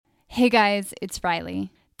Hey guys, it's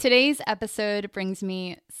Riley. Today's episode brings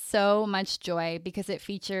me so much joy because it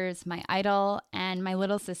features my idol and my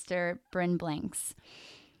little sister, Bryn Blanks.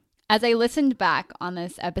 As I listened back on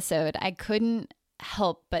this episode, I couldn't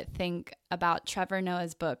help but think about Trevor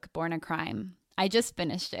Noah's book, Born a Crime. I just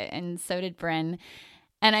finished it, and so did Bryn.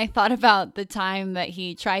 And I thought about the time that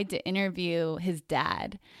he tried to interview his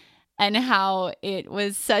dad and how it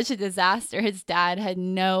was such a disaster. His dad had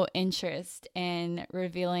no interest in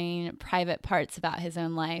revealing private parts about his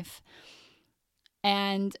own life.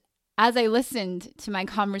 And as I listened to my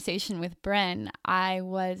conversation with Bryn, I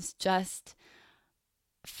was just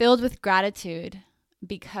filled with gratitude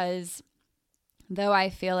because though I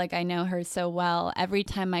feel like I know her so well, every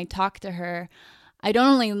time I talk to her, I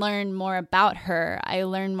don't only learn more about her, I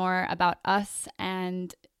learn more about us,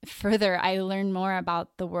 and further, I learn more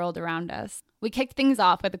about the world around us. We kicked things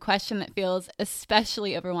off with a question that feels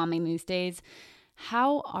especially overwhelming these days.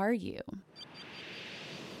 How are you?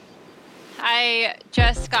 I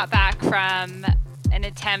just got back from an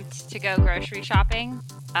attempt to go grocery shopping.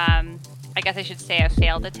 I guess I should say a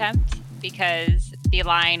failed attempt because the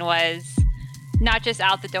line was not just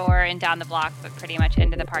out the door and down the block, but pretty much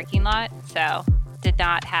into the parking lot. So did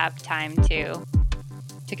not have time to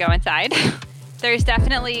go inside. There's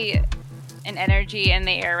definitely an energy in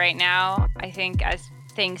the air right now. I think as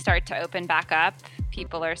things start to open back up,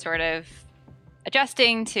 people are sort of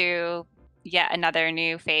adjusting to yet another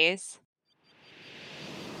new phase.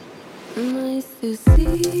 Nice to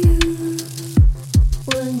see you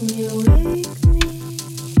when you wake me.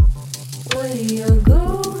 Where you're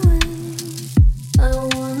going, I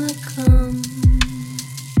wanna come.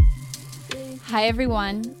 Hi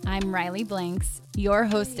everyone, I'm Riley Blanks, your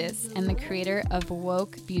hostess and the creator of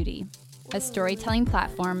Woke Beauty, a storytelling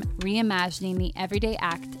platform reimagining the everyday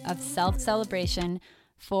act of self-celebration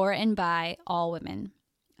for and by all women.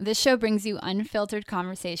 This show brings you unfiltered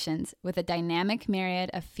conversations with a dynamic myriad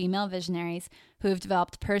of female visionaries who have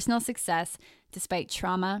developed personal success despite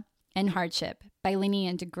trauma and hardship by leaning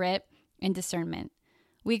into grit and discernment.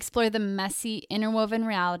 We explore the messy, interwoven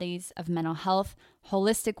realities of mental health,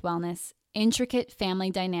 holistic wellness, intricate family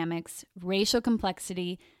dynamics, racial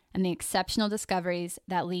complexity, and the exceptional discoveries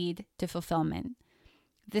that lead to fulfillment.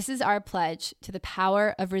 This is our pledge to the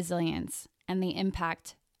power of resilience and the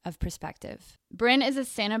impact of perspective. Bryn is a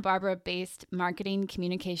Santa Barbara-based marketing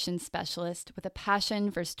communications specialist with a passion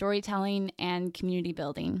for storytelling and community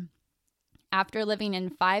building. After living in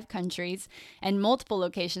 5 countries and multiple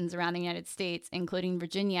locations around the United States, including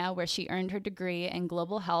Virginia, where she earned her degree in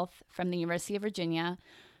global health from the University of Virginia,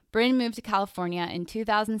 Bryn moved to California in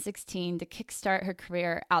 2016 to kickstart her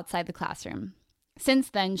career outside the classroom. Since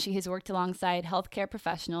then, she has worked alongside healthcare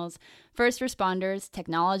professionals, first responders,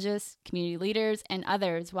 technologists, community leaders, and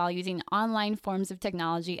others while using online forms of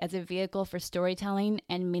technology as a vehicle for storytelling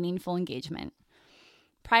and meaningful engagement.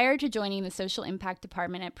 Prior to joining the social impact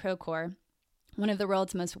department at Procore, one of the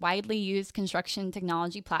world's most widely used construction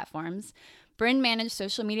technology platforms, Bryn managed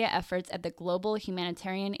social media efforts at the global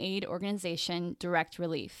humanitarian aid organization Direct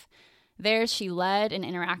Relief. There, she led and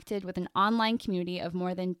interacted with an online community of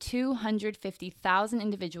more than 250,000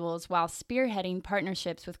 individuals while spearheading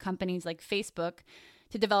partnerships with companies like Facebook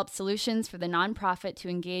to develop solutions for the nonprofit to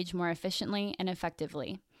engage more efficiently and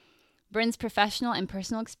effectively. Bryn's professional and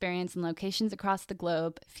personal experience in locations across the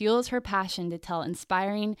globe fuels her passion to tell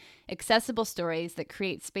inspiring, accessible stories that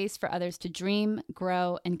create space for others to dream,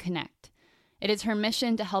 grow, and connect. It is her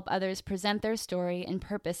mission to help others present their story and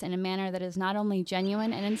purpose in a manner that is not only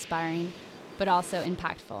genuine and inspiring, but also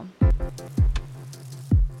impactful.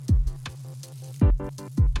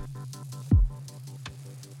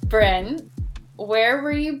 Bryn, where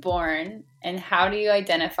were you born and how do you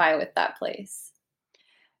identify with that place?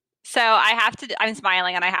 So I'm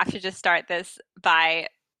smiling and I have to just start this by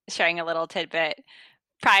sharing a little tidbit.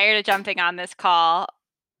 Prior to jumping on this call,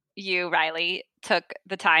 you, Riley, took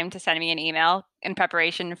the time to send me an email in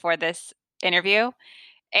preparation for this interview.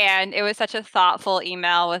 And it was such a thoughtful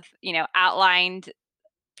email with, outlined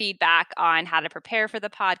feedback on how to prepare for the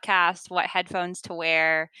podcast, what headphones to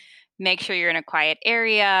wear, make sure you're in a quiet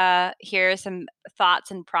area. Here are some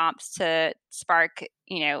thoughts and prompts to spark,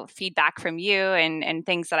 feedback from you and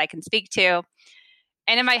things that I can speak to.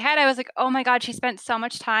 And in my head, I was like, oh my God, she spent so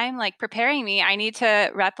much time preparing me. I need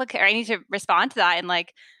to replicate, or I need to respond to that and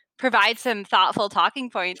provide some thoughtful talking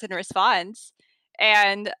points in response.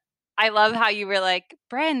 And I love how you were like,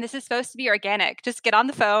 Bryn, this is supposed to be organic. Just get on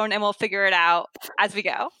the phone and we'll figure it out as we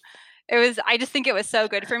go. I just think it was so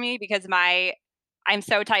good for me because I'm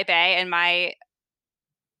so type A and my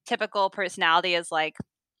typical personality is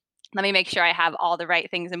let me make sure I have all the right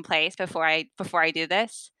things in place before I do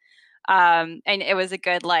this. And it was a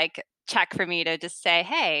good like check for me to just say,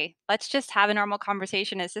 hey, let's just have a normal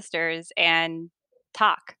conversation as sisters and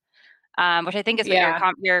talk, which I think is what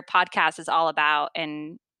Yeah. your podcast is all about.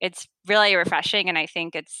 And it's really refreshing. And I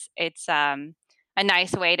think it's a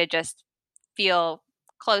nice way to just feel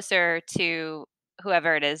closer to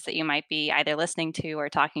whoever it is that you might be either listening to or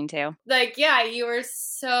talking to. Like, yeah, you were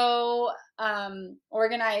so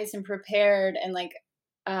organized and prepared and like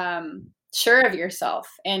sure of yourself.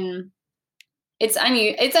 And it's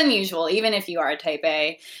unusual, even if you are type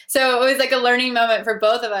A. So it was like a learning moment for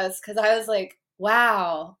both of us because I was like,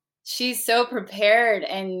 wow, she's so prepared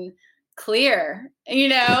and clear,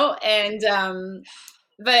 and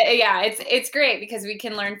but yeah, it's great because we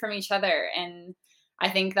can learn from each other, and I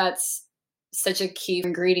think that's such a key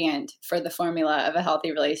ingredient for the formula of a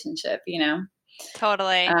healthy relationship.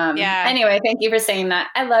 Totally. Yeah. Anyway, thank you for saying that.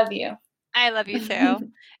 I love you. I love you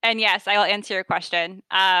too. And yes, I will answer your question.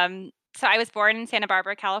 So I was born in Santa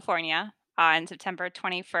Barbara, California on September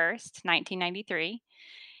 21st, 1993.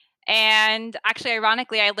 And actually,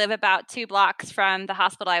 ironically, I live about 2 blocks from the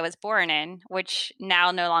hospital I was born in, which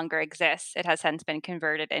now no longer exists. It has since been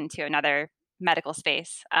converted into another medical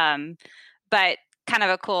space. But kind of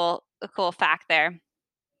a cool fact there.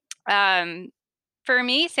 For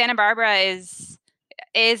me, Santa Barbara is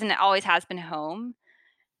and always has been home.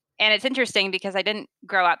 And it's interesting because I didn't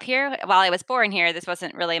grow up here. While I was born here, this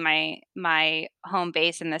wasn't really my home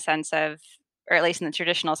base in the sense of, or at least in the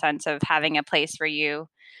traditional sense of having a place where you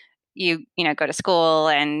go to school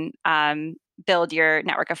and build your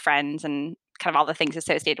network of friends and kind of all the things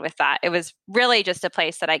associated with that. It was really just a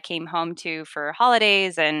place that I came home to for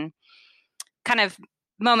holidays and kind of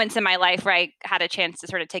moments in my life where I had a chance to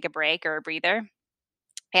sort of take a break or a breather.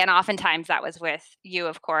 And oftentimes that was with you,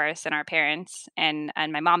 of course, and our parents and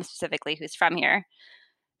my mom specifically, who's from here.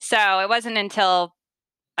 So it wasn't until,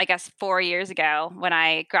 I guess, 4 years ago when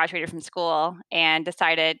I graduated from school and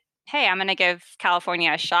decided, hey, I'm going to give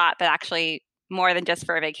California a shot, but actually more than just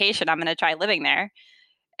for a vacation, I'm going to try living there.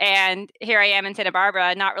 And here I am in Santa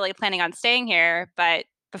Barbara, not really planning on staying here, but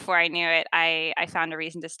before I knew it, I found a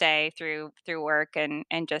reason to stay through work and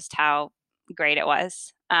just how great it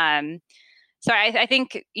was. So I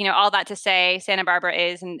think, all that to say, Santa Barbara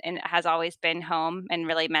is and has always been home and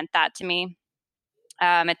really meant that to me.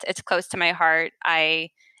 It's close to my heart.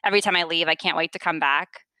 Every time I leave, I can't wait to come back.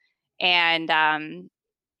 And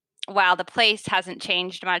while the place hasn't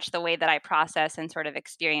changed much, the way that I process and sort of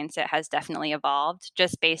experience it has definitely evolved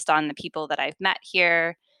just based on the people that I've met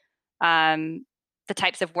here, the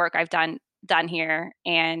types of work I've done here.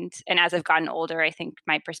 And as I've gotten older, I think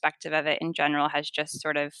my perspective of it in general has just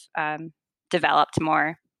sort of developed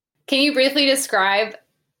more. Can you briefly describe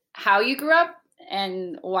how you grew up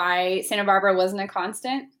and why Santa Barbara wasn't a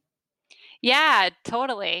constant? Yeah,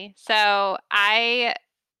 totally. So I,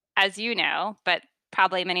 as you know, but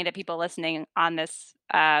probably many of the people listening on this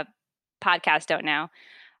podcast don't know,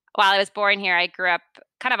 while I was born here, I grew up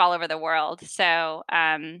kind of all over the world. So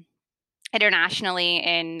internationally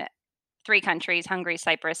in 3 countries, Hungary,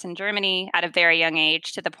 Cyprus, and Germany, at a very young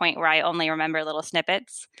age, to the point where I only remember little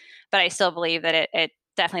snippets. But I still believe that it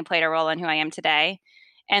definitely played a role in who I am today.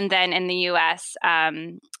 And then in the U.S.,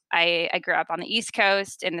 I grew up on the East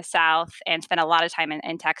Coast, in the South, and spent a lot of time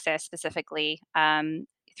in Texas specifically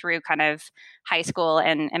through kind of high school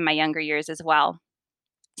and my younger years as well.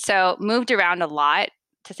 So moved around a lot,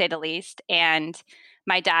 to say the least. And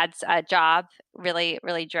my dad's job really,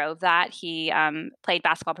 really drove that. He played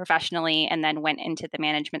basketball professionally and then went into the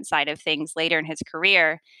management side of things later in his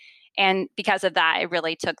career. And because of that, it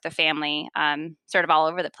really took the family sort of all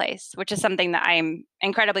over the place, which is something that I'm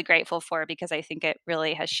incredibly grateful for because I think it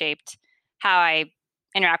really has shaped how I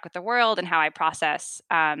interact with the world and how I process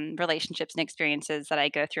relationships and experiences that I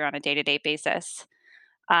go through on a day-to-day basis.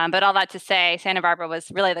 But all that to say, Santa Barbara was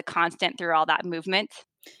really the constant through all that movement.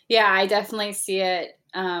 Yeah, I definitely see it.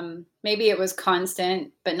 Maybe it was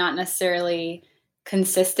constant, but not necessarily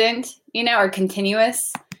consistent, or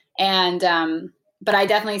continuous. And, but I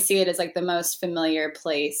definitely see it as like the most familiar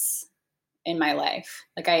place in my life.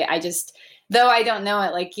 Like I just, though I don't know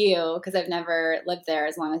it like you, because I've never lived there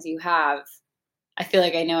as long as you have, I feel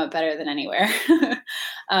like I know it better than anywhere.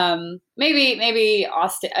 Maybe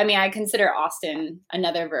Austin. I mean, I consider Austin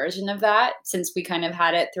another version of that since we kind of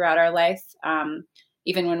had it throughout our life,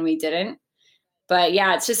 even when we didn't. But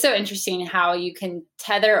yeah, it's just so interesting how you can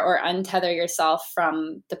tether or untether yourself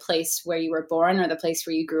from the place where you were born or the place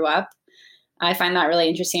where you grew up. I find that really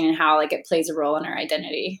interesting and how like it plays a role in our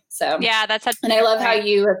identity. So yeah, and I love how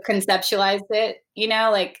you have conceptualized it,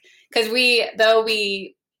 like, because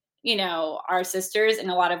we our sisters, in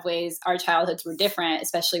a lot of ways, our childhoods were different,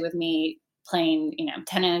 especially with me playing,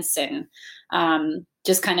 tennis and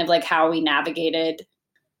just kind of like how we navigated.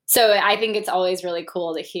 So I think it's always really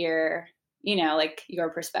cool to hear, like your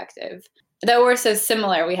perspective. Though we're so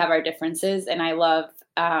similar, we have our differences. And I love,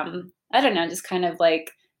 I don't know, just kind of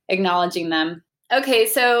like acknowledging them. Okay,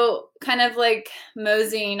 so kind of like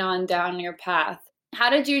moseying on down your path. How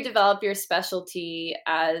did you develop your specialty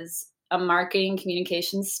as a marketing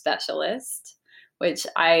communications specialist, which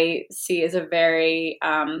I see as a very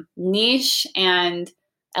niche and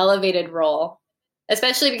elevated role,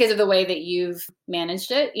 especially because of the way that you've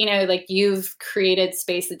managed it? Like you've created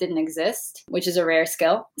space that didn't exist, which is a rare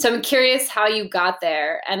skill. So I'm curious how you got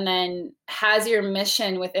there. And then has your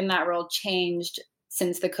mission within that role changed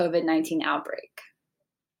since the COVID-19 outbreak?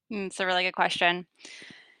 It's a really good question.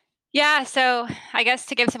 Yeah, so I guess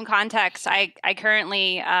to give some context, I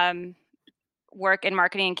currently work in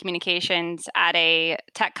marketing and communications at a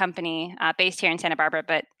tech company based here in Santa Barbara,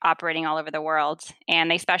 but operating all over the world. And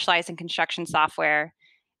they specialize in construction software.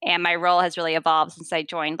 And my role has really evolved since I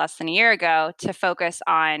joined less than a year ago to focus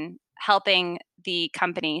on helping the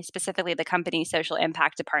company, specifically the company's social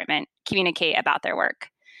impact department, communicate about their work.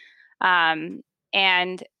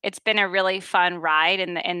 And it's been a really fun ride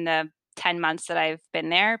in the 10 months that I've been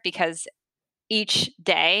there, because each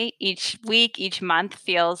day, each week, each month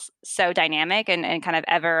feels so dynamic and kind of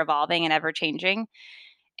ever evolving and ever changing.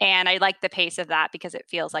 And I like the pace of that because it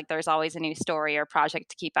feels like there's always a new story or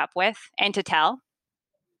project to keep up with and to tell.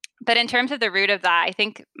 But in terms of the root of that, I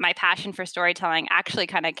think my passion for storytelling actually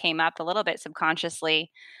kind of came up a little bit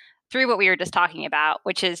subconsciously through what we were just talking about,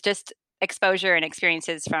 which is just exposure and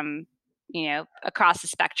experiences from, across the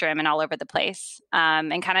spectrum and all over the place,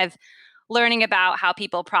 and kind of learning about how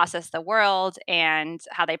people process the world and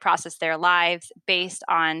how they process their lives based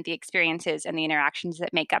on the experiences and the interactions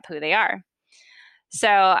that make up who they are.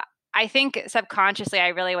 So I think subconsciously, I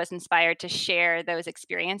really was inspired to share those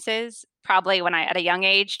experiences, probably when at a young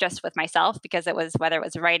age, just with myself, because whether it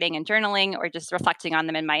was writing and journaling or just reflecting on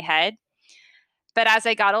them in my head. But as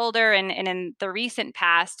I got older and in the recent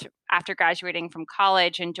past, after graduating from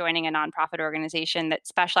college and joining a nonprofit organization that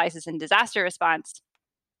specializes in disaster response,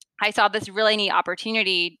 I saw this really neat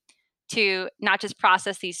opportunity to not just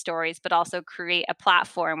process these stories, but also create a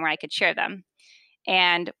platform where I could share them.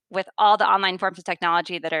 And with all the online forms of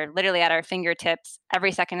technology that are literally at our fingertips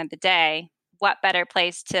every second of the day, what better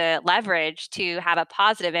place to leverage to have a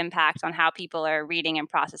positive impact on how people are reading and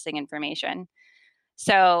processing information?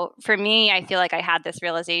 So for me, I feel like I had this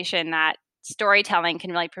realization that storytelling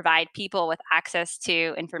can really provide people with access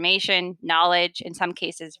to information, knowledge, in some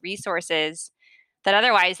cases, resources that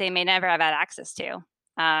otherwise they may never have had access to,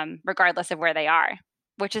 regardless of where they are,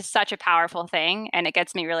 which is such a powerful thing. And it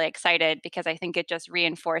gets me really excited because I think it just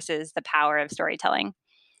reinforces the power of storytelling.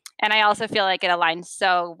 And I also feel like it aligns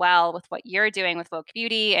so well with what you're doing with Woke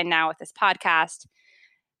Beauty and now with this podcast,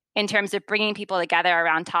 in terms of bringing people together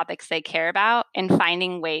around topics they care about and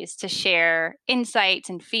finding ways to share insights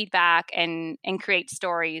and feedback and create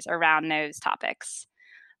stories around those topics.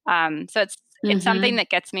 So it's something that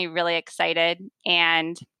gets me really excited.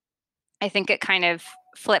 And I think it kind of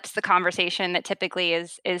flips the conversation that typically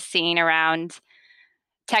is seen around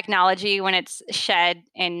technology when it's shed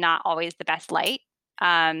in not always the best light.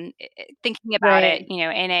 Thinking about it,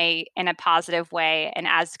 in a positive way and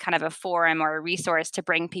as kind of a forum or a resource to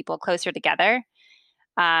bring people closer together,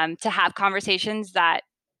 to have conversations that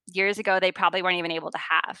years ago they probably weren't even able to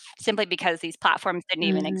have, simply because these platforms didn't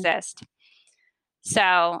even exist.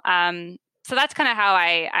 So that's kind of how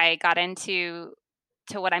I got into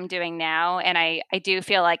what I'm doing now. And I do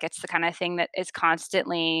feel like it's the kind of thing that is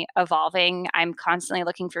constantly evolving. I'm constantly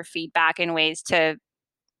looking for feedback and ways to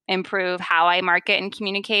improve how I market and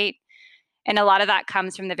communicate. And a lot of that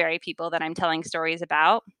comes from the very people that I'm telling stories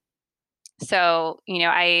about. So,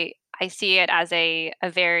 I see it as a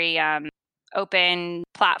very open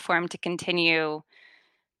platform to continue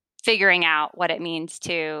figuring out what it means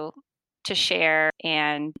to share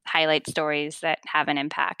and highlight stories that have an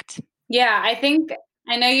impact. Yeah,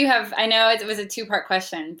 I know it was a two-part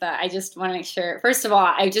question, but I just want to make sure. First of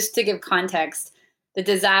all, just to give context, the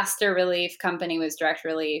disaster relief company was Direct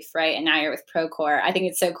Relief, right? And now you're with Procore. I think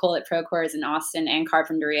it's so cool that Procore is in Austin and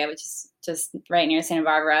Carpinteria, which is just right near Santa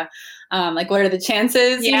Barbara. What are the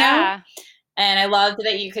chances, And I loved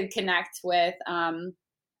that you could connect with,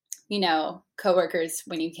 coworkers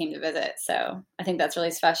when you came to visit. So I think that's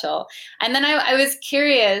really special. And then I was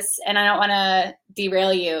curious, and I don't want to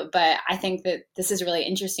derail you, but I think that this is really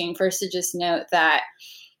interesting. First, to just note that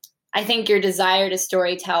I think your desire to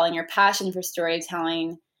storytell and your passion for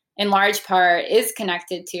storytelling in large part is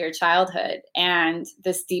connected to your childhood and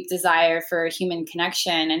this deep desire for human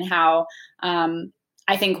connection, and how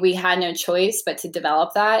I think we had no choice but to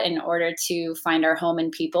develop that in order to find our home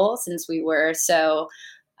in people, since we were so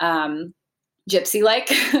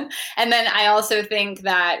gypsy-like. And then I also think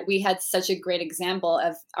that we had such a great example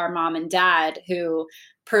of our mom and dad who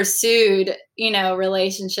pursued,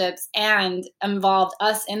 relationships and involved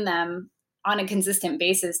us in them on a consistent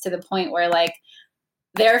basis, to the point where like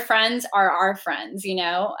their friends are our friends,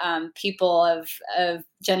 people of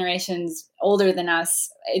generations older than us.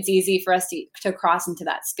 It's easy for us to cross into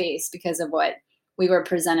that space because of what we were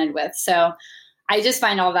presented with. So I just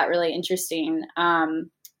find all that really interesting.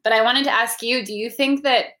 But I wanted to ask you, do you think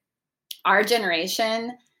that our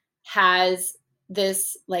generation has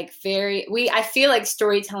this like I feel like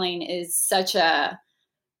storytelling is such an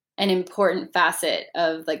important facet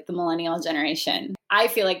of like the millennial generation. I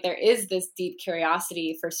feel like there is this deep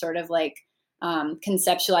curiosity for sort of like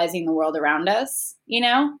conceptualizing the world around us,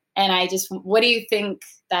 and what do you think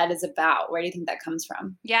that is about? Where do you think that comes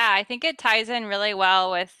from? Yeah, I think it ties in really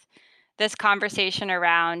well with this conversation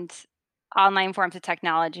around online forms of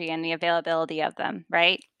technology and the availability of them,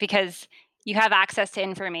 right? Because you have access to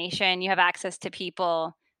information, you have access to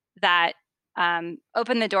people that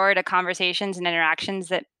open the door to conversations and interactions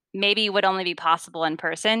that maybe would only be possible in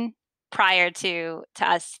person prior to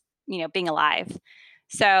us, being alive.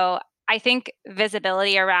 So I think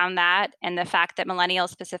visibility around that, and the fact that millennials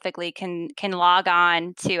specifically can log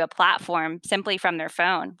on to a platform simply from their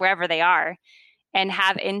phone, wherever they are, and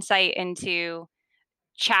have insight into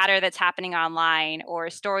chatter that's happening online, or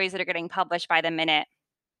stories that are getting published by the minute,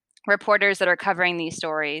 reporters that are covering these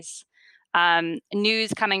stories,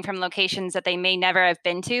 news coming from locations that they may never have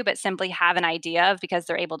been to, but simply have an idea of because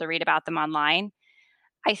they're able to read about them online.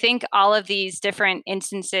 I think all of these different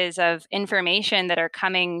instances of information that are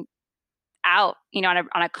coming out, on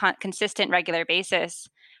a consistent, regular basis,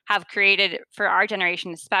 have created, for our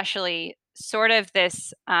generation especially, sort of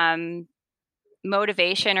this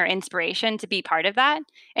motivation or inspiration to be part of that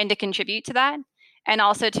and to contribute to that, and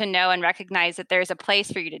also to know and recognize that there's a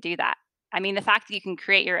place for you to do that. I mean, the fact that you can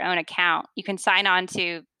create your own account, you can sign on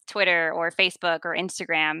to Twitter or Facebook or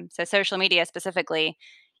Instagram, so social media specifically,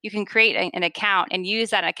 you can create an account and use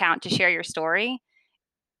that account to share your story,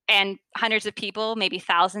 and hundreds of people, maybe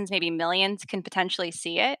thousands, maybe millions, can potentially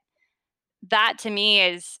see it. That to me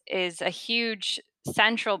is a huge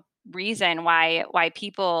central reason why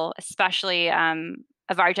people, especially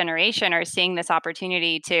of our generation, are seeing this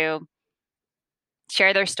opportunity to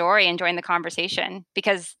share their story and join the conversation,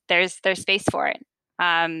 because there's space for it.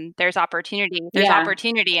 There's opportunity. There's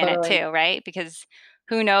opportunity in it too, right? Because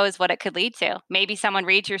who knows what it could lead to? Maybe someone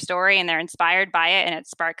reads your story and they're inspired by it, and it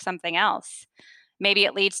sparks something else. Maybe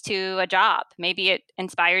it leads to a job. Maybe it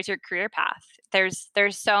inspires your career path. There's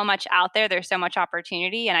so much out there. There's so much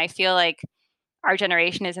opportunity. And I feel like our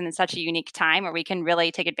generation is in such a unique time where we can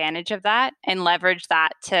really take advantage of that and leverage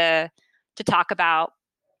that to talk about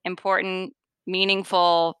important,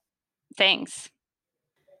 meaningful things.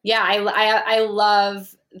 Yeah, I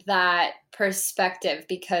love that perspective,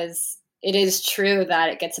 because it is true that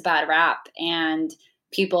it gets a bad rap and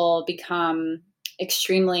people become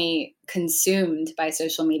extremely consumed by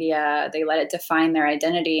social media. They let it define their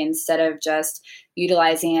identity instead of just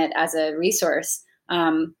utilizing it as a resource,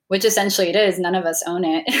 which essentially it is. None of us own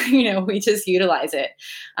it. We just utilize it.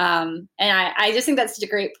 And I just think that's such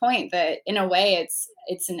a great point, that in a way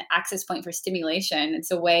it's an access point for stimulation.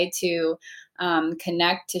 It's a way to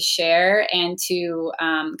connect, to share, and to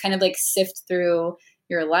kind of like sift through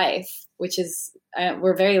your life, which is,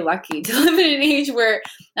 we're very lucky to live in an age where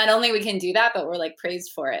not only we can do that, but we're like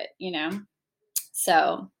praised for it,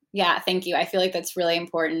 So yeah, thank you. I feel like that's really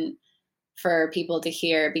important for people to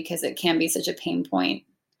hear, because it can be such a pain point.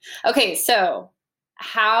 Okay, so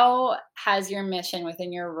how has your mission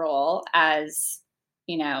within your role as,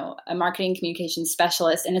 a marketing communication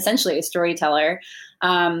specialist and essentially a storyteller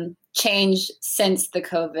changed since the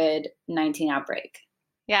COVID-19 outbreak?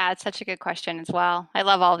 Yeah, it's such a good question as well. I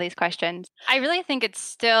love all these questions. I really think it's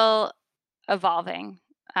still evolving,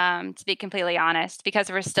 to be completely honest, because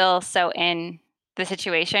we're still so in the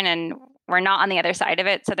situation and we're not on the other side of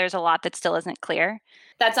it. So there's a lot that still isn't clear.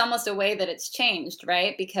 That's almost a way that it's changed,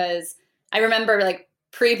 right? Because I remember like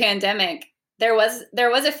pre-pandemic, there was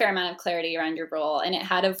a fair amount of clarity around your role, and it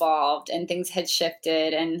had evolved and things had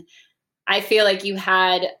shifted. And I feel like you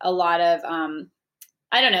had a lot of,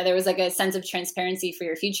 I don't know, there was like a sense of transparency for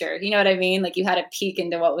your future. You know what I mean? Like you had a peek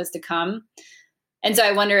into what was to come. And so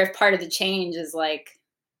I wonder if part of the change is like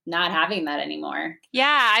not having that anymore.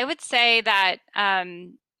 Yeah, I would say that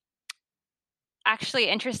actually,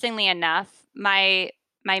 interestingly enough, my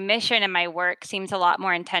mission and my work seems a lot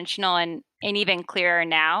more intentional and even clearer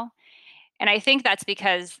now. And I think that's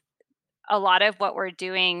because a lot of what we're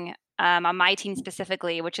doing on my team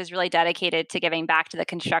specifically, which is really dedicated to giving back to the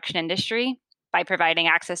construction industry by providing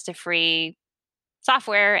access to free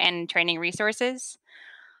software and training resources.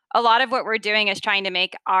 A lot of what we're doing is trying to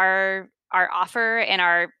make our offer and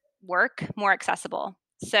our work more accessible.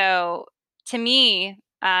 So to me,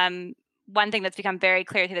 one thing that's become very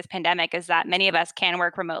clear through this pandemic is that many of us can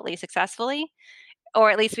work remotely successfully, or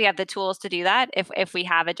at least we have the tools to do that if we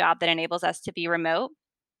have a job that enables us to be remote.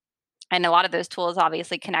 And a lot of those tools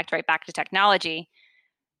obviously connect right back to technology.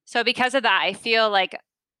 So because of that, I feel like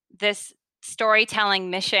this storytelling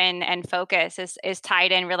mission and focus is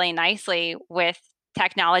tied in really nicely with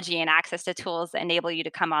technology and access to tools that enable you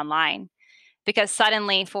to come online. Because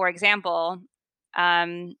suddenly, for example,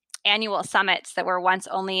 annual summits that were once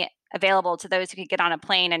only available to those who could get on a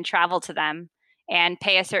plane and travel to them and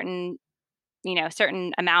pay a certain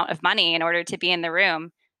amount of money in order to be in the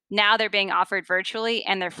room, now they're being offered virtually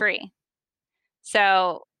and they're free.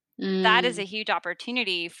 So that is a huge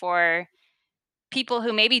opportunity for people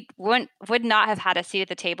who maybe would not have had a seat at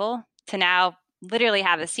the table to now literally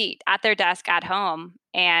have a seat at their desk at home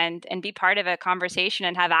and be part of a conversation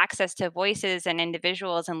and have access to voices and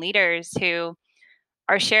individuals and leaders who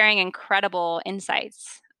are sharing incredible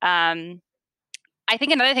insights. I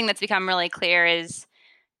think another thing that's become really clear is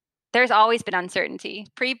there's always been uncertainty.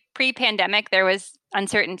 Pre-pandemic, there was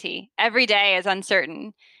uncertainty. Every day is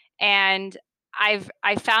uncertain. And I've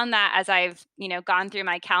found that as I've, gone through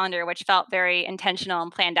my calendar, which felt very intentional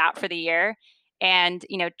and planned out for the year. And,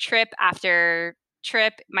 trip after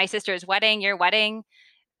trip, my sister's wedding, your wedding,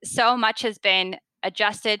 so much has been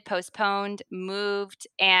adjusted, postponed, moved,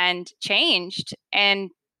 and changed. And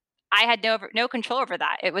I had no control over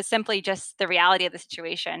that. It was simply just the reality of the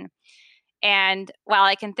situation. And while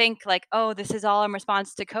I can think like, oh, this is all in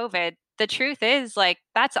response to COVID, the truth is like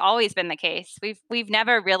that's always been the case. We've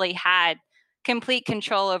never really had complete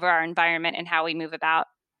control over our environment and how we move about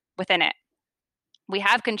within it. We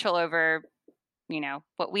have control over,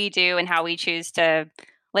 what we do and how we choose to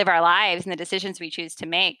live our lives and the decisions we choose to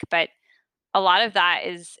make. But a lot of that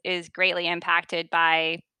is greatly impacted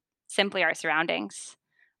by simply our surroundings.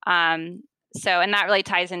 And that really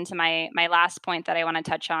ties into my last point that I want to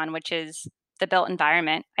touch on, which is the built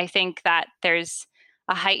environment. I think that there's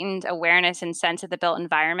a heightened awareness and sense of the built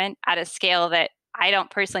environment at a scale that I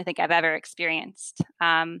don't personally think I've ever experienced.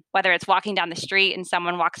 Whether it's walking down the street and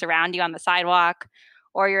someone walks around you on the sidewalk,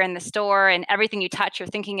 or you're in the store and everything you touch you're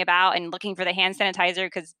thinking about and looking for the hand sanitizer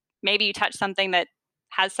because maybe you touch something that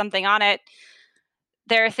has something on it.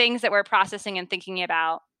 There are things that we're processing and thinking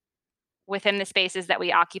about within the spaces that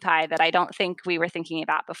we occupy that I don't think we were thinking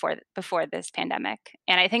about before this pandemic.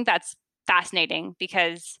 And I think that's fascinating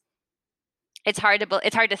because it's hard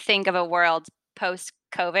to think of a world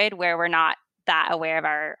post-COVID where we're not that aware of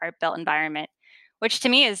our built environment, which to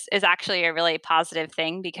me is actually a really positive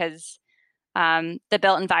thing because the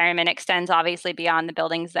built environment extends obviously beyond the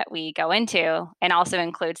buildings that we go into and also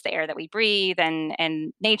includes the air that we breathe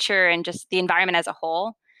and nature and just the environment as a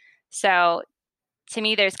whole. So to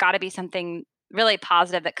me, there's got to be something really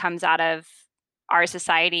positive that comes out of our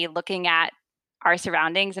society looking at our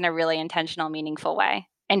surroundings in a really intentional, meaningful way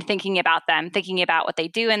and thinking about them, thinking about what they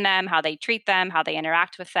do in them, how they treat them, how they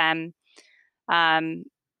interact with them.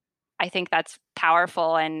 I think that's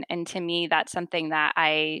powerful. And to me, that's something that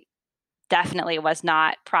I definitely was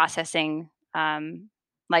not processing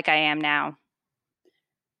like I am now.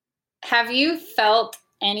 Have you felt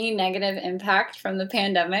any negative impact from the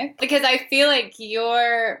pandemic? Because I feel like you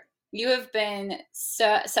have been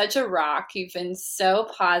such a rock. You've been so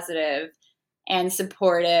positive and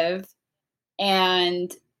supportive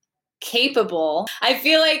and capable. I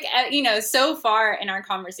feel like, so far in our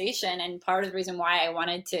conversation, and part of the reason why I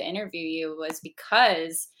wanted to interview you was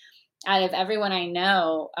because out of everyone I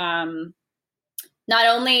know, not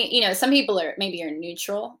only, some people are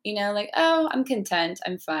neutral, like, oh, I'm content,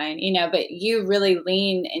 I'm fine, but you really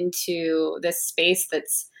lean into this space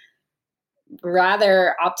that's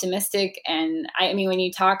rather optimistic. And I mean, when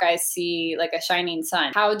you talk, I see like a shining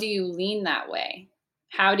sun. How do you lean that way?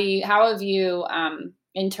 How have you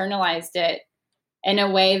internalized it in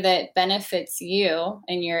a way that benefits you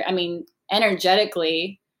and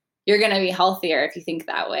energetically, you're going to be healthier if you think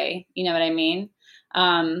that way. You know what I mean?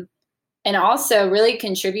 And also really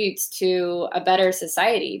contributes to a better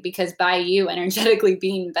society because by you energetically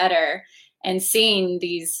being better and seeing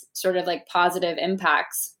these sort of like positive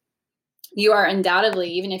impacts you are undoubtedly,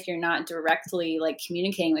 even if you're not directly like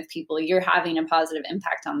communicating with people, you're having a positive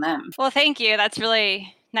impact on them. Well, thank you. That's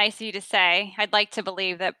really nice of you to say. I'd like to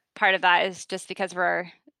believe that part of that is just because we're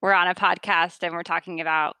on a podcast and we're talking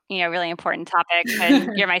about, really important topics,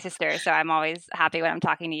 and you're my sister, so I'm always happy when I'm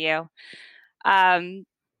talking to you.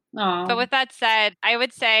 But with that said, I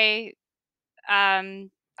would say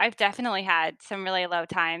I've definitely had some really low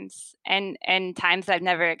times and times I've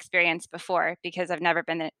never experienced before because I've never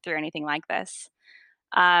been through anything like this.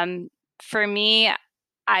 For me,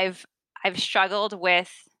 I've struggled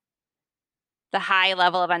with the high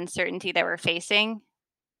level of uncertainty that we're facing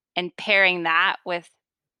and pairing that with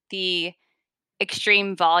the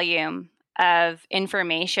extreme volume of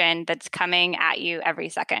information that's coming at you every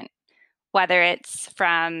second, whether it's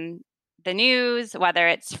from the news, whether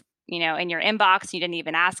it's, in your inbox, you didn't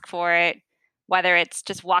even ask for it, whether it's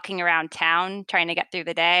just walking around town trying to get through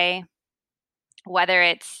the day, whether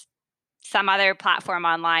it's some other platform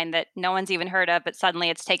online that no one's even heard of, but suddenly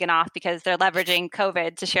it's taken off because they're leveraging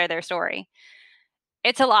COVID to share their story.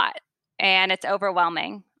 It's a lot and it's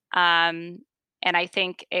overwhelming. And I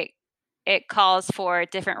think it calls for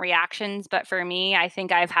different reactions. But for me, I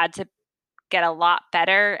think I've had to get a lot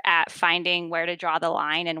better at finding where to draw the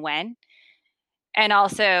line and when, and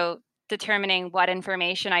also determining what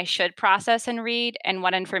information I should process and read and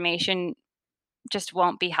what information just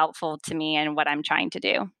won't be helpful to me and what I'm trying to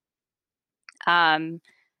do.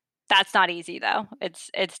 That's not easy though.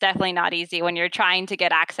 It's definitely not easy when you're trying to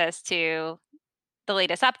get access to the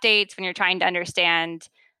latest updates, when you're trying to understand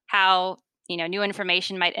how, new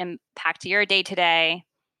information might impact your day to day.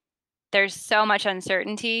 There's so much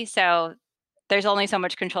uncertainty. So there's only so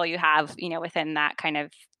much control you have, within that kind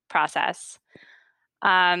of process.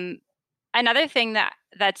 Another thing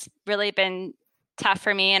that's really been tough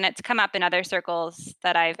for me, and it's come up in other circles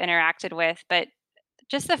that I've interacted with, but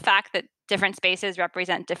just the fact that different spaces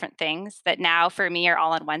represent different things that now for me are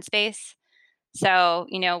all in one space. So,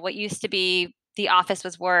 what used to be the office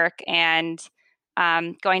was work, and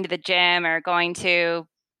going to the gym or going to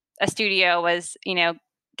a studio was,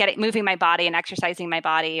 moving my body and exercising my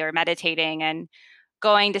body or meditating, and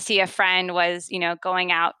going to see a friend was,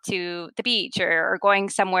 going out to the beach or going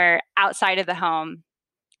somewhere outside of the home.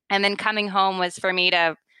 And then coming home was for me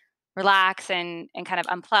to relax and kind of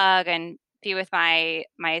unplug and be with my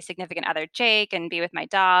significant other, Jake, and be with my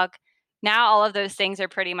dog. Now all of those things are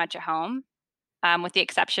pretty much at home, with the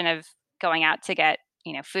exception of going out to get,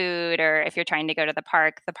 food, or if you're trying to go to the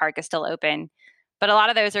park is still open. But a lot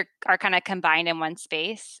of those are kind of combined in one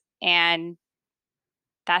space. And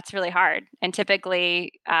that's really hard. And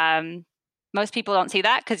typically, most people don't see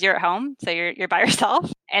that because you're at home, so you're by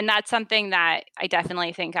yourself. And that's something that I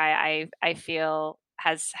definitely think I feel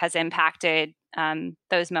has impacted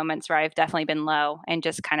those moments where I've definitely been low and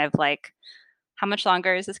just kind of like, how much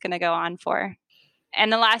longer is this going to go on for?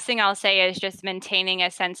 And the last thing I'll say is just maintaining a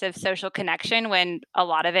sense of social connection when a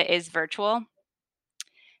lot of it is virtual.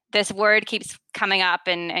 This word keeps coming up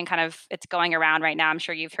and kind of it's going around right now. I'm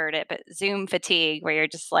sure you've heard it, but Zoom fatigue, where you're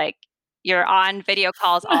just like, you're on video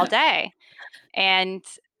calls all day. And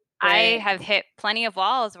right. I have hit plenty of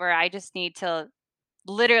walls where I just need to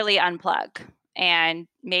literally unplug and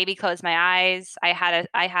maybe close my eyes. I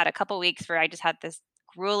had a couple weeks where I just had this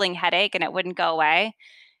grueling headache and it wouldn't go away.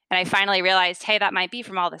 And I finally realized, hey, that might be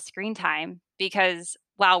from all the screen time, because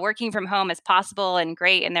while working from home is possible and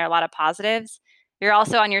great, and there are a lot of positives, you're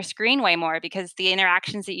also on your screen way more because the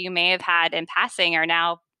interactions that you may have had in passing are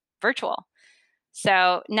now virtual.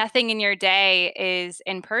 So nothing in your day is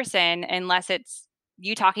in person unless it's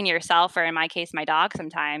you talking to yourself, or in my case, my dog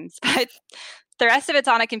sometimes, but the rest of it's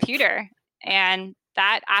on a computer. And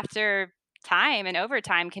that, after time and over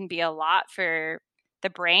time, can be a lot for the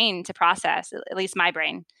brain to process, at least my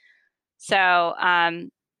brain. So,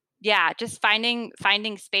 just finding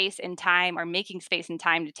space and time, or making space and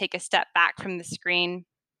time to take a step back from the screen,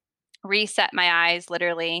 reset my eyes,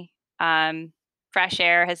 literally. Fresh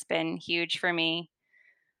air has been huge for me.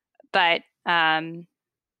 But I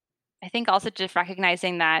think also just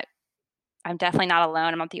recognizing that I'm definitely not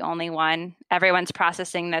alone. I'm not the only one. Everyone's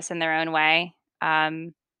processing this in their own way.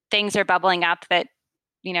 Things are bubbling up that,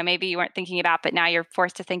 maybe you weren't thinking about, but now you're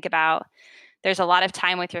forced to think about. There's a lot of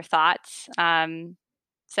time with your thoughts.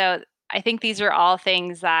 So I think these are all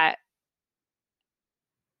things that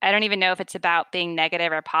I don't even know if it's about being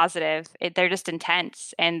negative or positive. They're just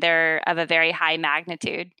intense, and they're of a very high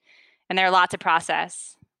magnitude, and they're a lot to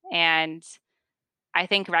process. And I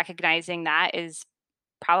think recognizing that is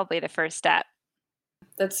probably the first step.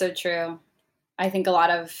 That's so true. I think a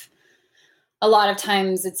lot of a lot of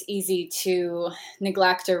times it's easy to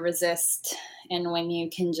neglect or resist. And when you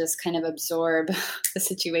can just kind of absorb the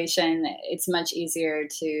situation, it's much easier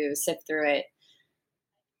to sift through it.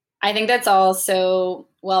 I think that's all so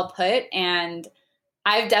well put. And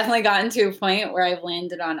I've definitely gotten to a point where I've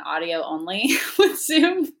landed on audio only with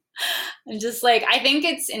Zoom. I'm just like, I think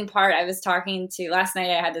it's in part, I was talking to, last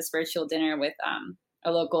night I had this virtual dinner with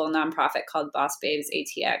a local nonprofit called Boss Babes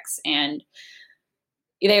ATX. And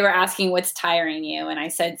they were asking what's tiring you. And I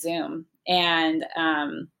said Zoom. And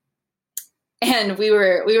we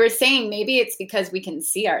were saying maybe it's because we can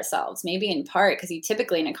see ourselves, maybe in part, because you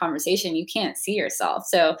typically in a conversation, you can't see yourself.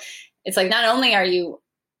 So it's like, not only are you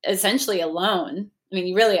essentially alone, I mean,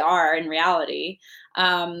 you really are in reality,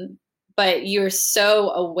 but you're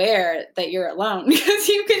so aware that you're alone because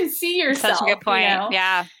you can see yourself. Such a good point.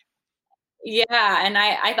 Yeah. Yeah. And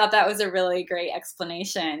I thought that was a really great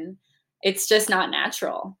explanation. It's just not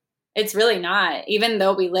natural. It's really not. Even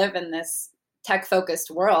though we live in this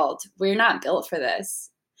tech-focused world, we're not built for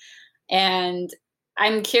this. And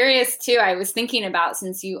I'm curious too, I was thinking about,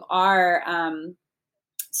 since you are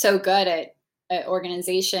so good at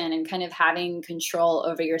organization and kind of having control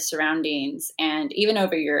over your surroundings and even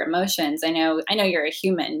over your emotions. I know you're a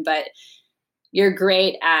human, but you're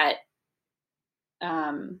great at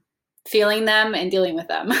feeling them and dealing with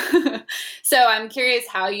them. So I'm curious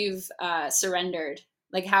how you've surrendered.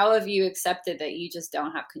 Like, how have you accepted that you just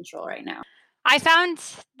don't have control right now? I found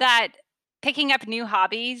that picking up new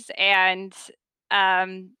hobbies and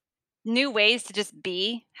new ways to just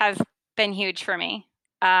be have been huge for me.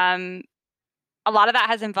 A lot of that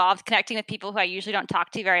has involved connecting with people who I usually don't talk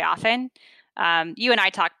to very often. You and I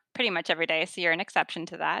talk pretty much every day, so you're an exception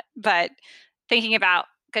to that. But thinking about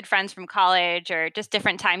good friends from college or just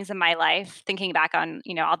different times in my life, thinking back on,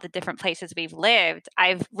 all the different places we've lived,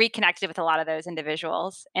 I've reconnected with a lot of those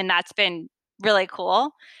individuals. And that's been really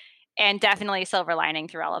cool and definitely a silver lining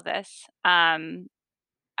through all of this.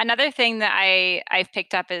 Another thing that I've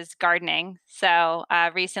picked up is gardening. So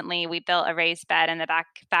recently we built a raised bed in the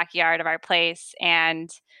backyard of our place, and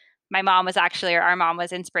our mom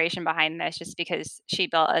was inspiration behind this, just because she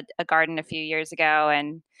built a garden a few years ago,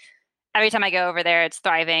 and every time I go over there, it's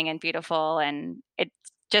thriving and beautiful, and it's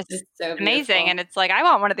just so amazing. And it's like, I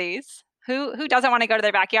want one of these. Who doesn't want to go to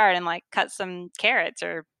their backyard and like cut some carrots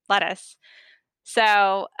or lettuce?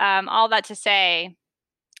 So all that to say,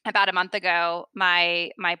 about a month ago, my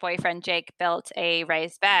boyfriend Jake built a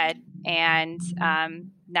raised bed, and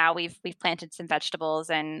now we've planted some vegetables,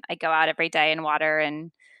 and I go out every day and water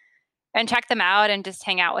and check them out and just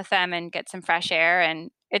hang out with them and get some fresh air. And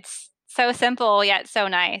it's so simple yet so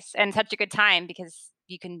nice and such a good time, because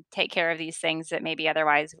you can take care of these things that maybe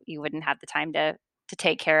otherwise you wouldn't have the time to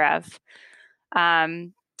take care of.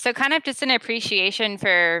 So kind of just an appreciation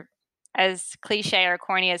for, as cliche or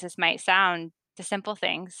corny as this might sound, the simple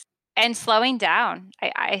things and slowing down.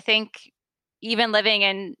 I think even living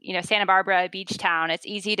in, Santa Barbara, a beach town, it's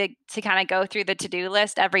easy to kind of go through the to-do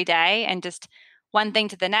list every day and just one thing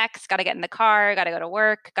to the next, got to get in the car, got to go to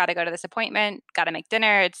work, got to go to this appointment, got to make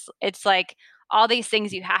dinner. It's like all these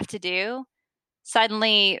things you have to do.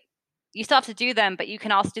 Suddenly you still have to do them, but you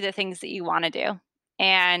can also do the things that you want to do.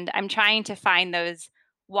 And I'm trying to find those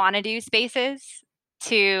want to do spaces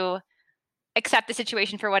to accept the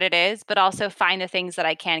situation for what it is, but also find the things that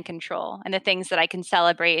I can control and the things that I can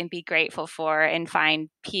celebrate and be grateful for and find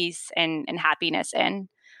peace and happiness in.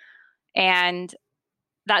 And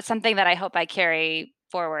that's something that I hope I carry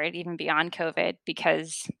forward even beyond COVID,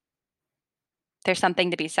 because there's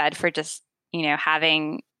something to be said for just,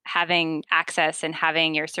 having access and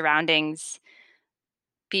having your surroundings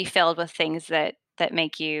be filled with things that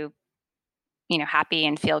make you, happy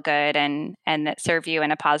and feel good and that serve you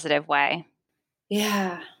in a positive way.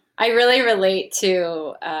 Yeah, I really relate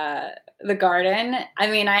to the garden.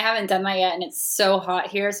 I mean, I haven't done that yet, and it's so hot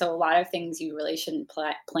here, so a lot of things you really shouldn't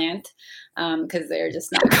plant because they're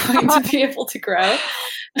just not going to be able to grow.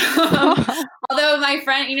 Although my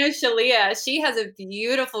friend, Shalia, she has a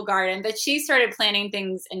beautiful garden, but she started planting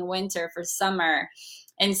things in winter for summer.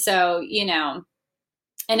 And so,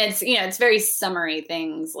 and it's very summery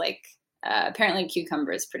things like apparently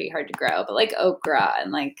cucumber is pretty hard to grow, but like okra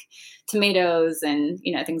and like tomatoes and,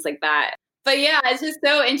 things like that. But yeah, it's just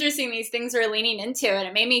so interesting. These things we're leaning into. And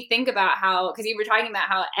it made me think about how, because you were talking about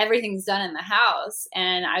how everything's done in the house.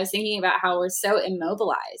 And I was thinking about how we're so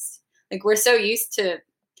immobilized. Like we're so used to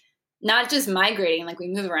not just migrating, like we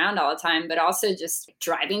move around all the time, but also just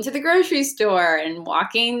driving to the grocery store and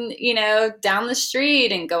walking, down the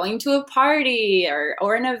street and going to a party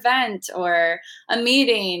or an event or a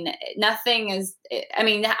meeting. Nothing is,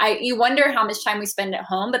 you wonder how much time we spend at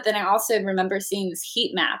home, but then I also remember seeing this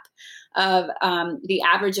heat map of the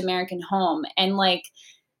average American home, and like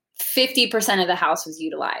 50% of the house was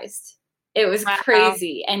utilized. It was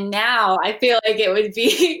crazy. And now I feel like it would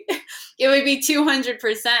be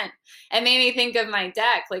 200%. It made me think of my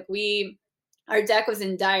deck. Like our deck was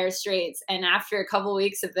in dire straits. And after a couple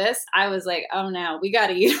weeks of this, I was like, oh no, we got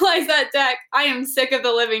to utilize that deck. I am sick of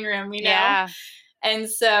the living room, Yeah. And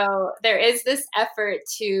so there is this effort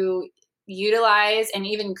to utilize and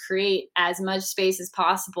even create as much space as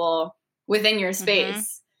possible within your space.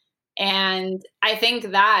 Mm-hmm. And I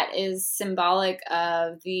think that is symbolic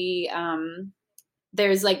of we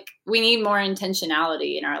need more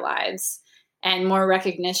intentionality in our lives and more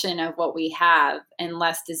recognition of what we have and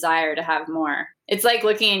less desire to have more. It's like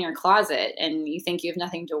looking in your closet and you think you have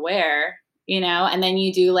nothing to wear, and then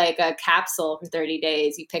you do like a capsule for 30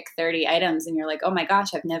 days. You pick 30 items and you're like, oh my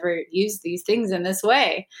gosh, I've never used these things in this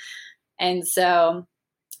way. And so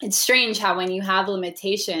it's strange how when you have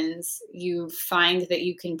limitations, you find that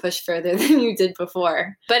you can push further than you did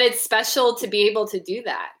before. But it's special to be able to do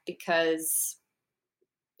that because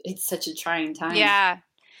it's such a trying time. Yeah.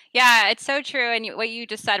 Yeah, it's so true. And what you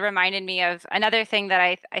just said reminded me of another thing that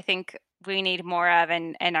I think we need more of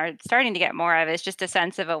and are starting to get more of is just a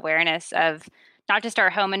sense of awareness of not just our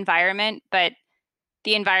home environment, but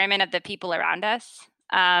the environment of the people around us,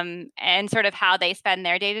 and sort of how they spend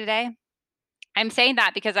their day to day. I'm saying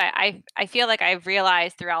that because I feel like I've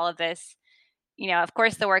realized through all of this, of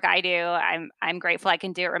course, the work I do, I'm grateful I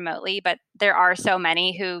can do it remotely, but there are so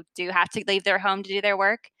many who do have to leave their home to do their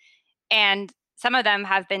work. And some of them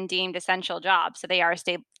have been deemed essential jobs. So they are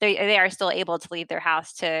still able to leave their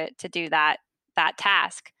house to do that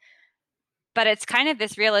task. But it's kind of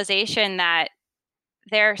this realization that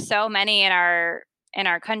there are so many in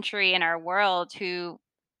our country, in our world who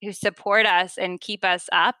support us and keep us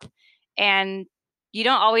up. And you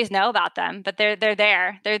don't always know about them, but they're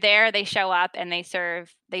there. They're there. They show up and they serve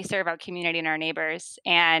our community and our neighbors.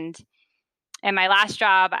 And in my last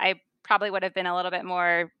job, I probably would have been a little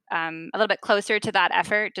bit closer to that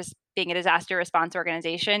effort, just being a disaster response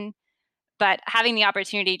organization. But having the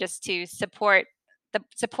opportunity just to support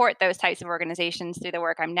those types of organizations through the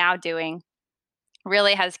work I'm now doing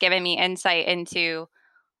really has given me insight into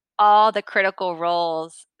all the critical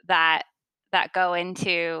roles that go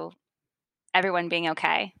into everyone being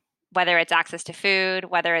okay, whether it's access to food,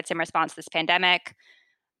 whether it's in response to this pandemic,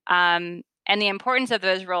 and the importance of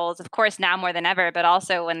those roles, of course, now more than ever, but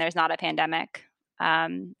also when there's not a pandemic.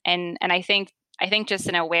 And I think just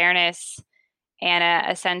an awareness and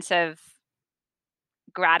a sense of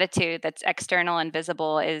gratitude that's external and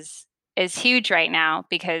visible is huge right now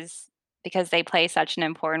because they play such an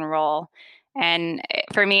important role. And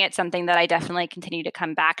for me, it's something that I definitely continue to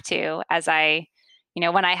come back to as I,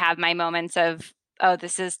 when I have my moments of, oh,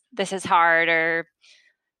 this is hard, or,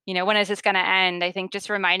 when is this going to end? I think just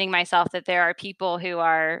reminding myself that there are people who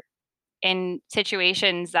are in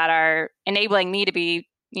situations that are enabling me to be,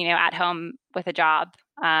 at home with a job.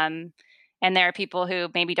 And there are people who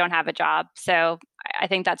maybe don't have a job. So I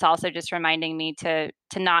think that's also just reminding me to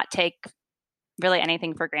not take really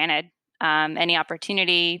anything for granted. Any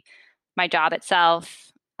opportunity, my job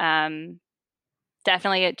itself,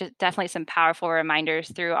 definitely some powerful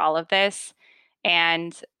reminders through all of this.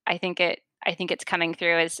 And I think it's coming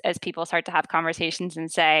through as people start to have conversations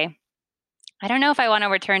and say, I don't know if I want to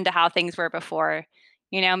return to how things were before.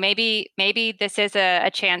 Maybe this is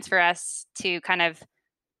a chance for us to kind of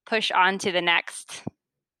push on to the next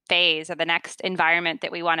phase or the next environment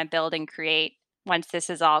that we want to build and create once this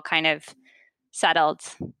is all kind of settled.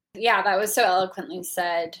 Yeah, that was so eloquently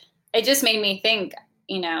said. It just made me think,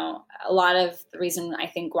 a lot of the reason I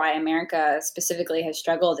think why America specifically has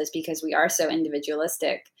struggled is because we are so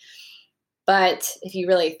individualistic. But if you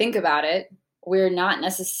really think about it, we're not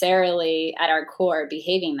necessarily at our core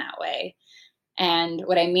behaving that way. And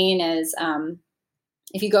what I mean is,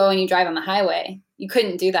 if you go and you drive on the highway, you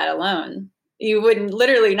couldn't do that alone. You wouldn't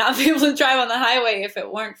literally not be able to drive on the highway if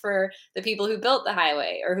it weren't for the people who built the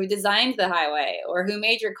highway or who designed the highway or who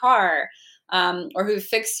made your car, or who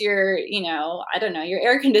fixed your, I don't know, your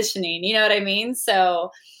air conditioning, you know what I mean?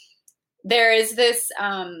 So there is this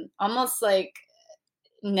almost like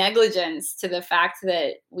negligence to the fact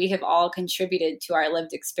that we have all contributed to our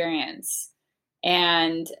lived experience.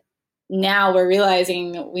 And now we're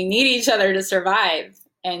realizing we need each other to survive.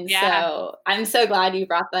 And so I'm so glad you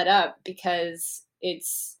brought that up because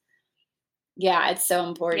it's Yeah, it's so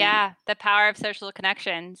important. Yeah, the power of social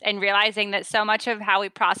connections and realizing that so much of how we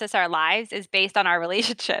process our lives is based on our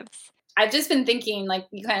relationships. I've just been thinking, like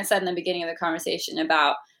you kind of said in the beginning of the conversation,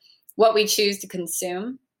 about what we choose to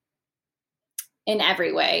consume in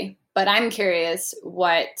every way. But I'm curious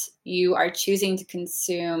what you are choosing to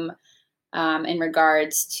consume in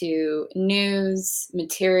regards to news,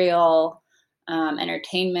 material,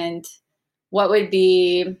 entertainment. What would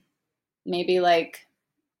be maybe like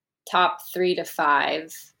top 3 to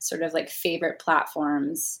 5 sort of like favorite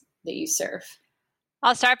platforms that you surf?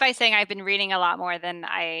 I'll start by saying I've been reading a lot more than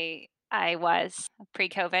I was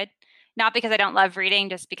pre-COVID. Not because I don't love reading,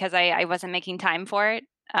 just because I wasn't making time for it.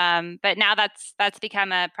 But now that's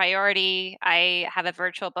become a priority. I have a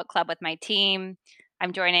virtual book club with my team.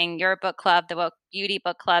 I'm joining your book club, the Woke Beauty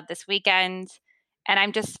Book Club, this weekend, and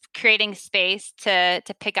I'm just creating space to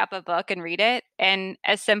pick up a book and read it. And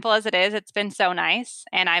as simple as it is, it's been so nice.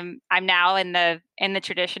 And I'm now in the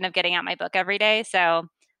tradition of getting out my book every day. So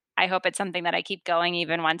I hope it's something that I keep going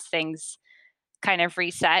even once things kind of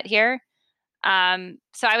reset here. So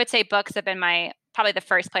I would say books have been probably the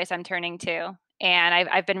first place I'm turning to. And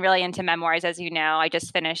I've been really into memoirs, as you know. I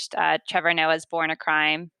just finished Trevor Noah's Born a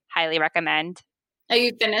Crime. Highly recommend. Oh,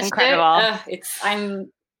 you finished Incredible. it? I'm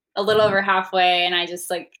a little over halfway, and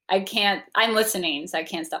I'm listening, so I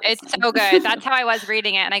can't stop listening. It's so good. That's how I was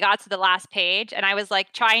reading it. And I got to the last page, and I was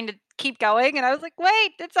like trying to keep going. And I was like,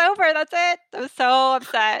 wait, it's over. That's it. I was so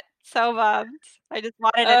upset, so bummed. I just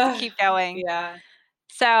wanted it to keep going. Yeah.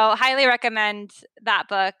 So highly recommend that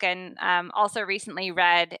book. And also recently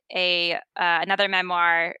read another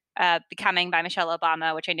memoir, Becoming by Michelle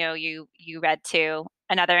Obama, which I know you read too.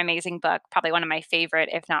 Another amazing book, probably one of my favorite,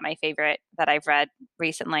 if not my favorite, that I've read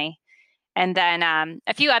recently. And then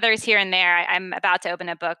a few others here and there. I'm about to open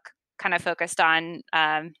a book kind of focused on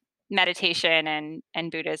meditation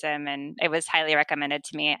and Buddhism, and it was highly recommended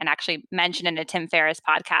to me and actually mentioned in a Tim Ferriss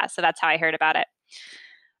podcast. So that's how I heard about it.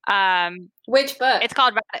 Which book? It's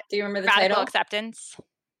called Do you remember the Radical title? Acceptance.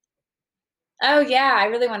 Oh yeah, I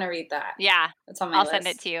really want to read that. Yeah, that's on my I'll list. send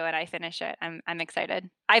it to you when I finish it. I'm excited.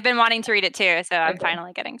 I've been wanting to read it too, so I'm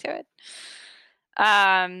finally getting to it.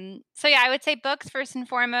 So yeah, I would say books first and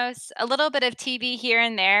foremost. A little bit of TV here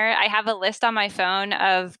and there. I have a list on my phone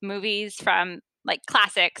of movies from like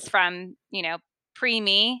classics from pre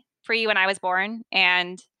when I was born,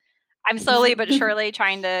 and I'm slowly but surely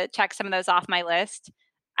trying to check some of those off my list.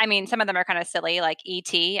 I mean, some of them are kind of silly, like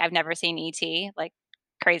E.T. I've never seen E.T. Like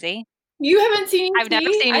crazy. You haven't seen E.T.? I've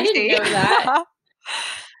never seen E.T. I didn't know that.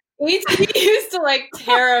 E.T. used to like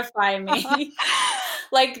terrify me.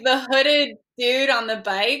 Like the hooded dude on the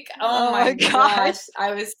bike. Oh my gosh.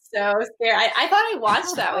 I was so scared. I thought I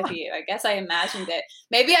watched that with you. I guess I imagined it.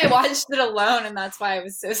 Maybe I watched it alone and that's why I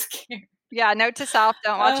was so scared. Yeah, note to self,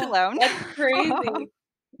 don't watch alone. That's crazy.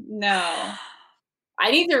 No.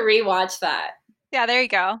 I need to rewatch that. Yeah, there you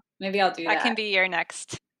go. Maybe I'll do that. That can be your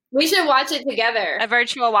next. We should watch it together. A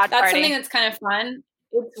virtual watch party. That's something that's kind of fun.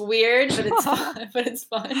 It's weird, but it's fun. But it's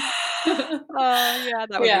fun. Oh, yeah,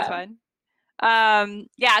 that would be fun.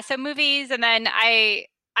 Yeah, so movies, and then I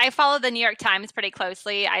follow the New York Times pretty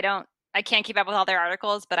closely. I can't keep up with all their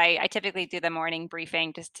articles, but I typically do the morning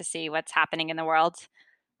briefing just to see what's happening in the world.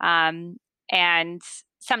 And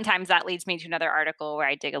sometimes that leads me to another article where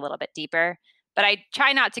I dig a little bit deeper, but I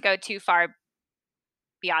try not to go too far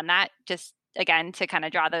beyond that, just again, to kind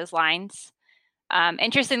of draw those lines.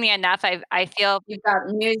 Interestingly enough, I feel you've got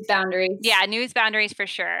news boundaries. Yeah, news boundaries for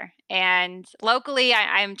sure. And locally,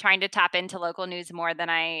 I'm trying to tap into local news more than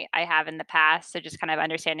I have in the past. So just kind of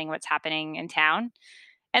understanding what's happening in town.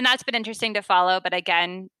 And that's been interesting to follow. But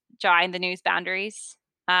again, drawing the news boundaries.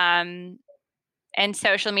 And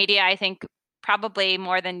social media, I think probably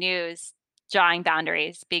more than news, drawing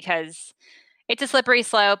boundaries, because it's a slippery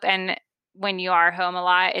slope. And when you are home a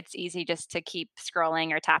lot, it's easy just to keep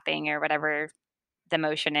scrolling or tapping or whatever the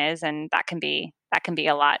motion is, and that can be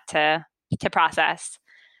a lot to process.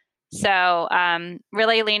 So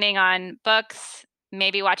really leaning on books,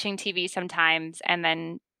 maybe watching TV sometimes, and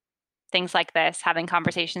then things like this, having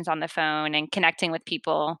conversations on the phone and connecting with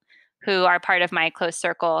people who are part of my close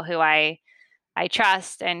circle, who I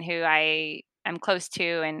trust and who I am close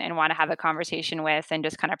to and want to have a conversation with, and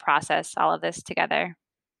just kind of process all of this together.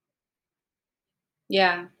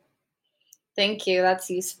 Yeah. Thank you. That's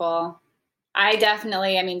useful. I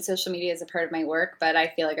mean, social media is a part of my work, but I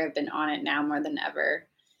feel like I've been on it now more than ever.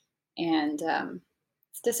 And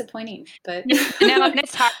it's disappointing, but no,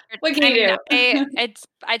 it's hard. What can you do?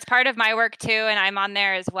 It's part of my work too, and I'm on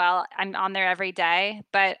there as well. I'm on there every day,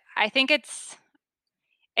 but I think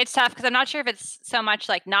It's tough because I'm not sure if it's so much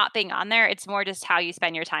like not being on there. It's more just how you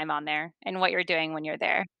spend your time on there and what you're doing when you're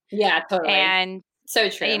there. Yeah, totally. And so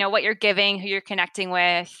true. You know, what you're giving, who you're connecting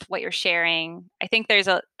with, what you're sharing. I think there's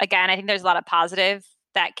a lot of positive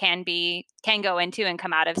that can go into and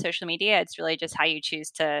come out of social media. It's really just how you choose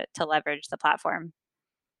to leverage the platform.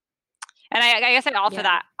 And I guess off of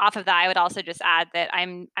that, I would also just add that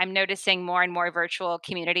I'm noticing more and more virtual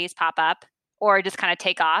communities pop up or just kind of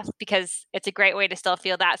take off, because it's a great way to still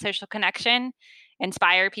feel that social connection,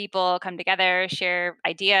 inspire people, come together, share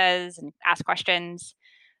ideas, and ask questions.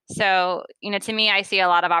 So, you know, to me, I see a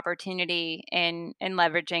lot of opportunity in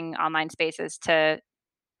leveraging online spaces to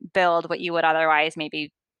build what you would otherwise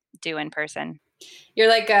maybe do in person. You're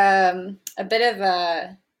like a bit of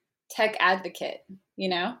a tech advocate, you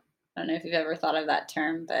know? I don't know if you've ever thought of that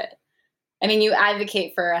term, but I mean, you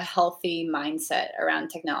advocate for a healthy mindset around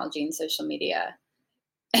technology and social media.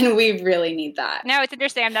 And we really need that. No, it's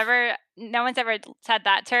interesting. No one's ever said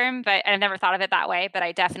that term, but I've never thought of it that way. But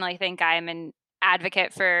I definitely think I'm an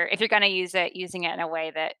advocate for, if you're going to use it, using it in a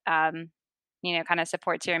way that, you know, kind of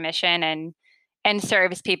supports your mission and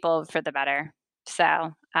serves people for the better.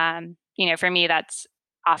 So, you know, for me, that's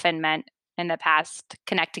often meant in the past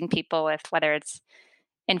connecting people with, whether it's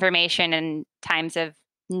information in times of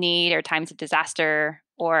need or times of disaster,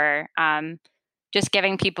 or just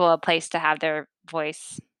giving people a place to have their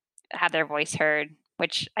voice heard,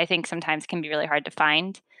 which I think sometimes can be really hard to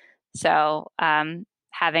find. So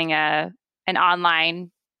having an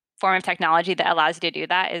online form of technology that allows you to do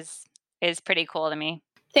that is pretty cool to me.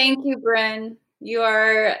 Thank you, Bryn. You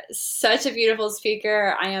are such a beautiful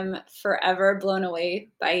speaker. I am forever blown away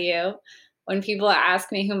by you. When people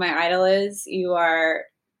ask me who my idol is, you are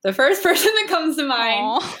the first person that comes to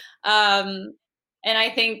mind. And I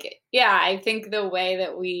think the way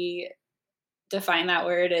that we define that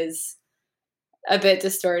word is a bit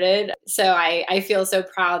distorted. So I feel so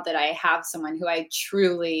proud that I have someone who I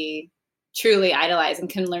truly, truly idolize and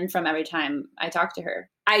can learn from every time I talk to her.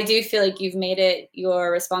 I do feel like you've made it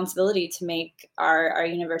your responsibility to make our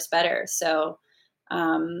universe better. So,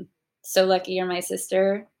 so lucky you're my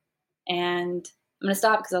sister. And I'm going to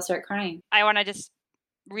stop because I'll start crying. I want to just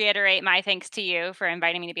reiterate my thanks to you for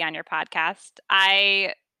inviting me to be on your podcast.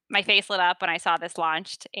 My face lit up when I saw this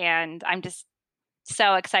launched, and I'm just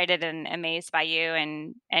so excited and amazed by you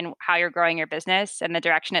and how you're growing your business and the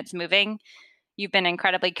direction it's moving. You've been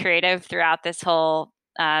incredibly creative throughout this whole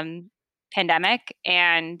pandemic,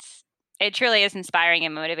 and it truly is inspiring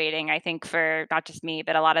and motivating, I think, for not just me,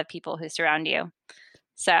 but a lot of people who surround you.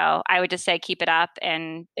 So I would just say keep it up,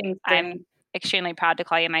 and I'm extremely proud to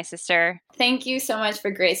call you my sister. Thank you so much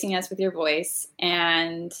for gracing us with your voice,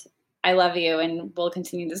 and I love you, and we'll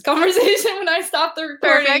continue this conversation when I stop the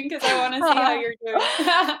recording because I want to see how you're doing.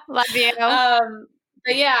 Love you.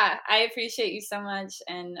 But yeah, I appreciate you so much,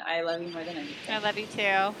 and I love you more than anything. I love you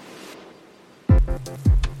too.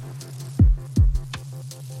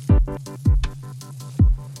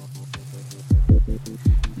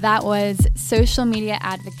 That was social media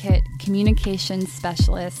advocate, communications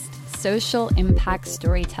specialist, social impact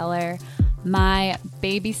storyteller, my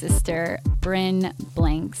baby sister, Bryn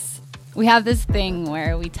Blanks. We have this thing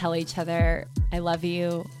where we tell each other, I love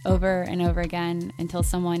you, over and over again until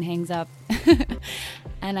someone hangs up.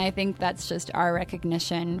 And I think that's just our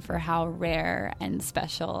recognition for how rare and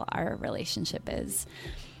special our relationship is.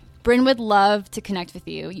 Bryn would love to connect with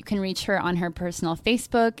you. You can reach her on her personal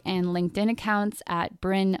Facebook and LinkedIn accounts at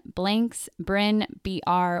Bryn Blanks, Bryn,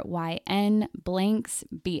 B-R-Y-N, Blanks,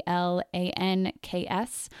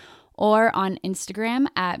 B-L-A-N-K-S, or on Instagram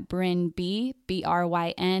at Bryn B,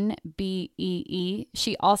 B-R-Y-N-B-E-E.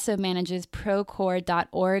 She also manages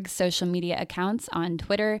Procore.org social media accounts on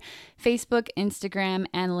Twitter, Facebook, Instagram,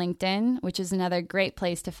 and LinkedIn, which is another great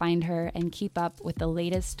place to find her and keep up with the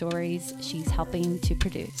latest stories she's helping to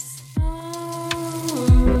produce.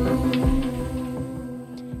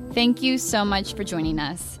 Thank you so much for joining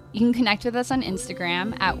us. You can connect with us on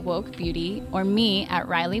Instagram at Woke Beauty or me at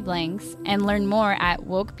Riley Blanks and learn more at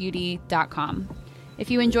wokebeauty.com.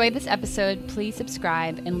 If you enjoyed this episode, please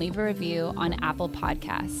subscribe and leave a review on Apple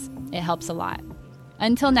Podcasts. It helps a lot.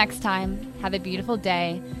 Until next time, have a beautiful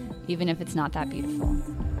day, even if it's not that beautiful.